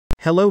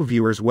Hello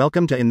viewers,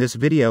 welcome to in this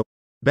video,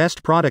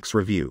 Best Products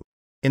Review.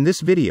 In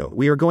this video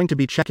we are going to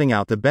be checking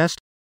out the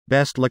best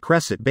Le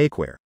Creuset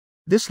bakeware.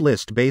 This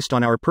list based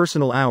on our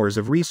personal hours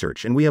of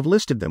research, and we have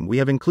listed them. We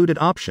have included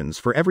options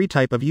for every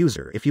type of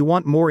user. If you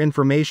want more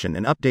information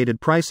and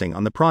updated pricing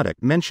on the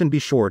product mentioned, be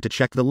sure to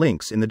check the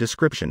links in the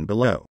description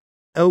below.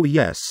 Oh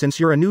yes, since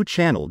you're a new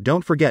channel,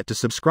 don't forget to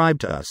subscribe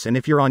to us, and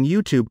if you're on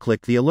YouTube,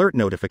 click the alert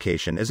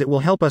notification as it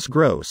will help us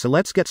grow. So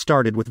let's get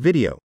started with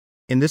video.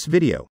 In this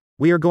video,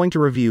 we are going to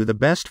review the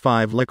best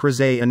 5 Le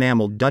Creuset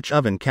Enameled Dutch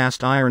Oven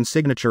Cast Iron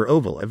Signature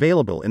Oval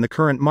available in the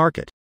current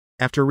market.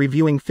 After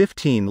reviewing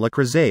 15 Le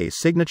Creuset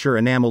Signature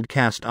Enameled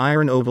Cast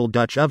Iron Oval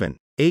Dutch Oven,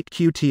 8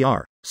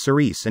 QTR,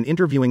 series, and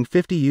interviewing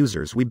 50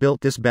 users, we built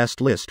this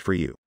best list for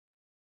you.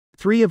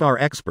 3 of our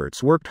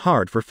experts worked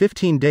hard for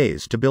 15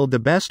 days to build the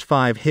best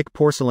 5 Hick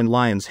Porcelain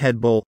Lion's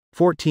Head Bowl,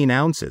 14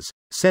 ounces,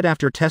 set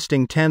after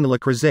testing 10 Le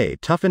Creuset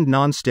Toughened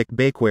Nonstick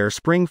Bakeware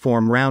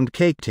Springform Round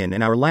Cake Tin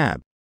in our lab.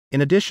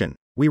 In addition,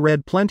 we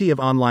read plenty of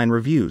online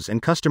reviews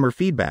and customer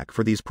feedback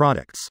for these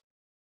products.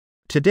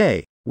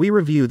 Today, we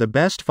review the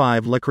best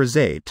 5 Le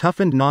Creuset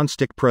Toughened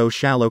Nonstick Pro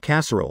Shallow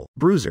Casserole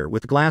Bruiser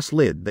with glass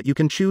lid that you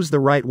can choose the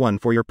right one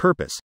for your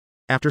purpose.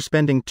 After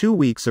spending 2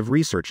 weeks of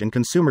research and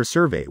consumer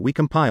survey, we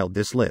compiled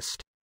this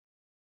list.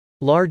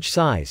 Large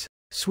size.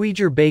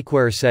 SWEEJAR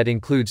bakeware set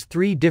includes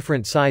 3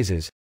 different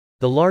sizes.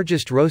 The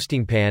largest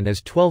roasting pan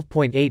is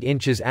 12.8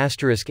 inches *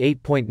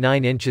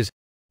 8.9 inches.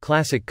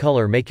 Classic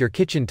color make your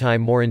kitchen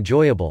time more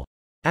enjoyable.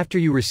 After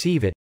you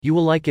receive it, you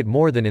will like it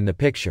more than in the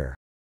picture.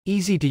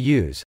 Easy to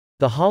use.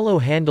 The hollow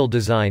handle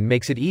design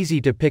makes it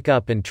easy to pick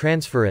up and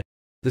transfer it.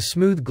 The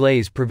smooth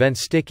glaze prevents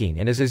sticking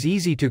and is as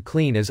easy to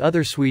clean as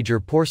other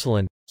SWEEJAR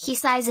porcelain. Key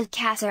size of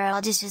casserole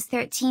dish is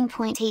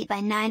 13.8 by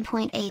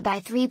 9.8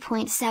 by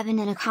 3.7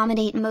 and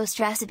accommodate most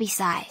recipe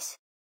size.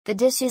 The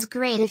dish is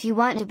great if you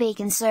want to bake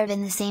and serve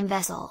in the same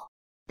vessel.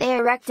 They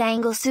are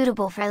rectangle,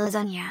 suitable for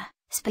lasagna,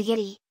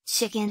 spaghetti,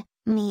 chicken,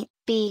 meat,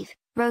 beef,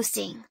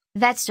 roasting,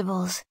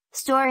 vegetables,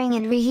 storing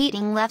and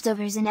reheating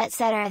leftovers, and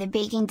etc. The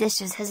baking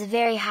dishes has a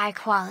very high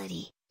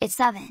quality.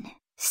 It's oven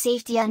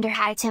safety under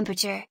high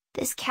temperature.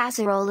 This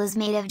casserole is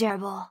made of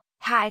durable,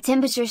 high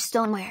temperature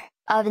stoneware,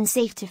 oven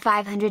safe to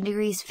 500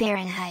 degrees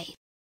Fahrenheit.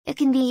 It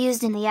can be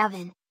used in the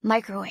oven,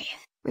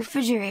 microwave,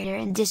 refrigerator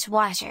and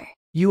dishwasher.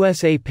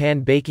 USA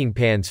pan baking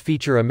pans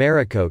feature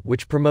Americote,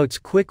 which promotes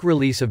quick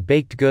release of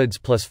baked goods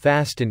plus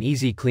fast and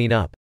easy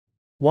cleanup.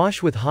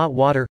 Wash with hot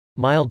water,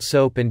 mild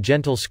soap and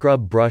gentle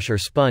scrub brush or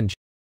sponge.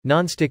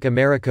 Nonstick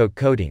Americote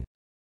coating.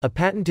 A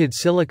patented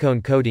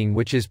silicone coating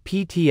which is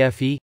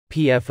PTFE,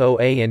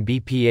 PFOA and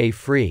BPA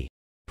free.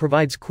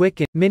 Provides quick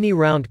and mini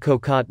round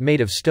cocotte made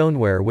of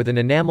stoneware with an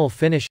enamel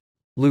finish.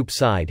 Loop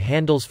side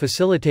handles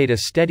facilitate a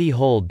steady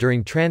hold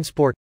during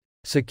transport.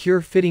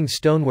 Secure fitting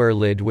stoneware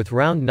lid with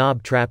round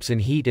knob traps in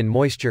heat and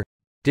moisture.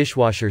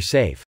 Dishwasher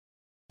safe.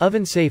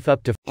 Oven safe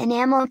up to.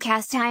 Enamel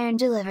cast iron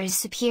delivers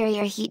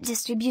superior heat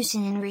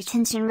distribution and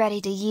retention.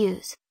 Ready to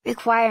use.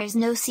 Requires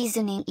no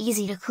seasoning,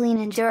 easy to clean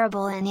and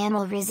durable.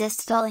 Enamel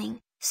resists dulling,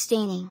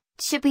 staining,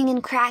 chipping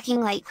and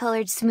cracking. Light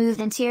colored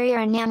smooth interior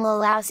enamel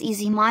allows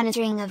easy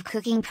monitoring of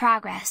cooking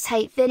progress.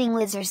 Tight fitting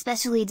lids are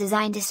specially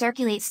designed to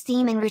circulate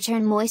steam and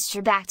return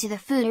moisture back to the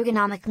food.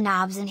 Ergonomic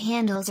knobs and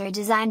handles are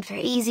designed for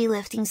easy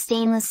lifting.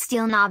 Stainless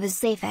steel knob is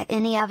safe at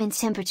any oven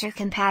temperature,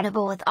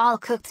 compatible with all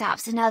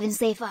cooktops, and oven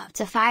safe up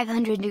to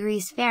 500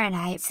 degrees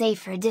Fahrenheit,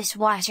 safe for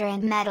dishwasher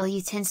and metal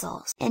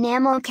utensils.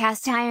 Enamel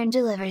cast iron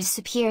delivers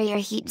superior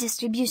heat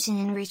distribution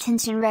and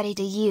retention. Ready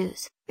to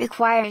use.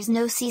 Requires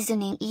no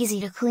seasoning, easy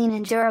to clean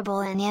and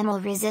durable. Enamel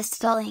resists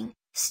dulling,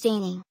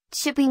 staining,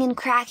 chipping and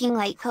cracking.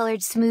 Light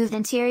colored smooth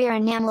interior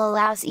enamel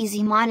allows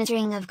easy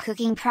monitoring of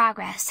cooking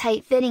progress.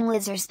 Tight fitting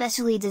lids are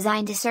specially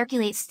designed to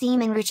circulate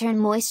steam and return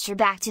moisture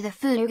back to the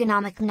food.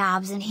 Ergonomic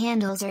knobs and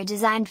handles are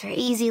designed for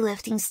easy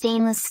lifting.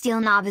 Stainless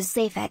steel knob is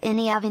safe at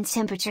any oven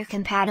temperature,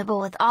 compatible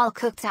with all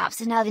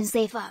cooktops, and oven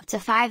safe up to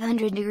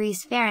 500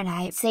 degrees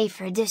Fahrenheit, safe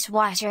for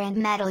dishwasher and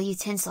metal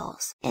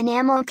utensils.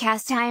 Enamel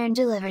cast iron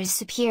delivers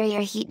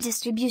superior heat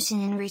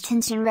distribution and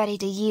retention. Ready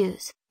to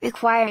use.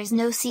 Requires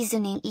no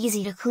seasoning,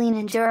 easy to clean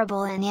and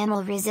durable.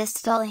 Enamel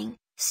resists dulling,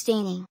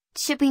 staining,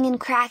 chipping and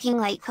cracking.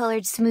 Light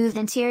colored smooth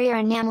interior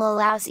enamel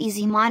allows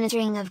easy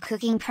monitoring of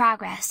cooking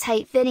progress.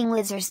 Tight fitting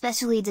lids are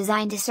specially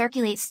designed to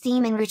circulate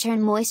steam and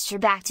return moisture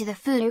back to the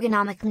food.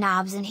 Ergonomic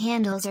knobs and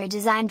handles are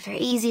designed for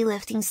easy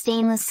lifting.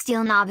 Stainless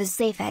steel knob is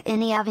safe at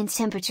any oven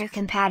temperature,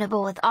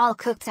 compatible with all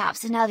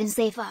cooktops, and oven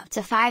safe up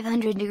to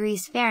 500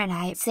 degrees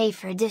Fahrenheit, safe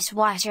for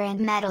dishwasher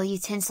and metal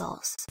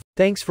utensils.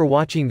 Thanks for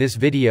watching this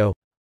video.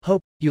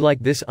 Hope you like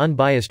this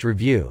unbiased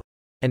review.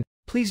 And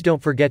please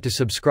don't forget to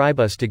subscribe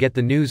us to get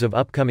the news of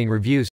upcoming reviews.